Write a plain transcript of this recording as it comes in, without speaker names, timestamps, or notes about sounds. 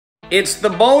It's the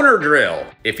boner drill.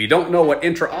 If you don't know what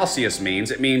intraosseous means,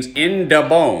 it means in the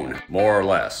bone, more or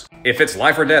less. If it's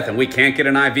life or death and we can't get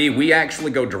an IV, we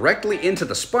actually go directly into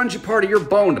the spongy part of your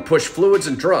bone to push fluids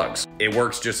and drugs. It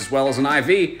works just as well as an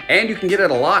IV, and you can get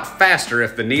it a lot faster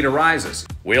if the need arises.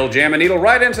 We'll jam a needle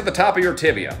right into the top of your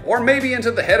tibia, or maybe into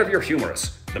the head of your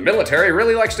humerus. The military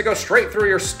really likes to go straight through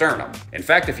your sternum. In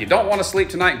fact, if you don't want to sleep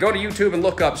tonight, go to YouTube and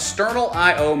look up sternal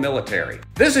IO military.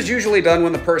 This is usually done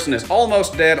when the person is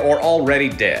almost dead or already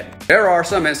dead. There are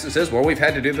some instances where we've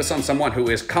had to do this on someone who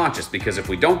is conscious, because if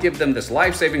we don't give them this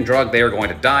life-saving drug, they are going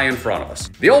to die in front of us.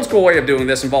 The old school way of doing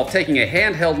this involved taking a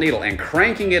handheld needle and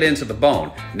cranking it into the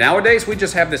bone. Nowadays, we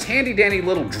just have this handy-dandy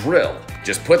little drill.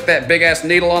 Just put that big-ass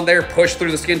needle on there, push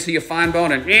through the skin till you find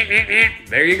bone, and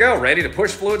there you go, ready to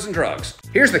push fluids and drugs.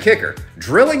 Here's the kicker.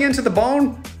 Drilling into the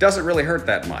bone doesn't really hurt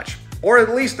that much. Or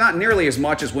at least not nearly as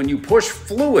much as when you push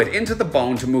fluid into the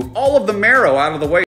bone to move all of the marrow out of the way.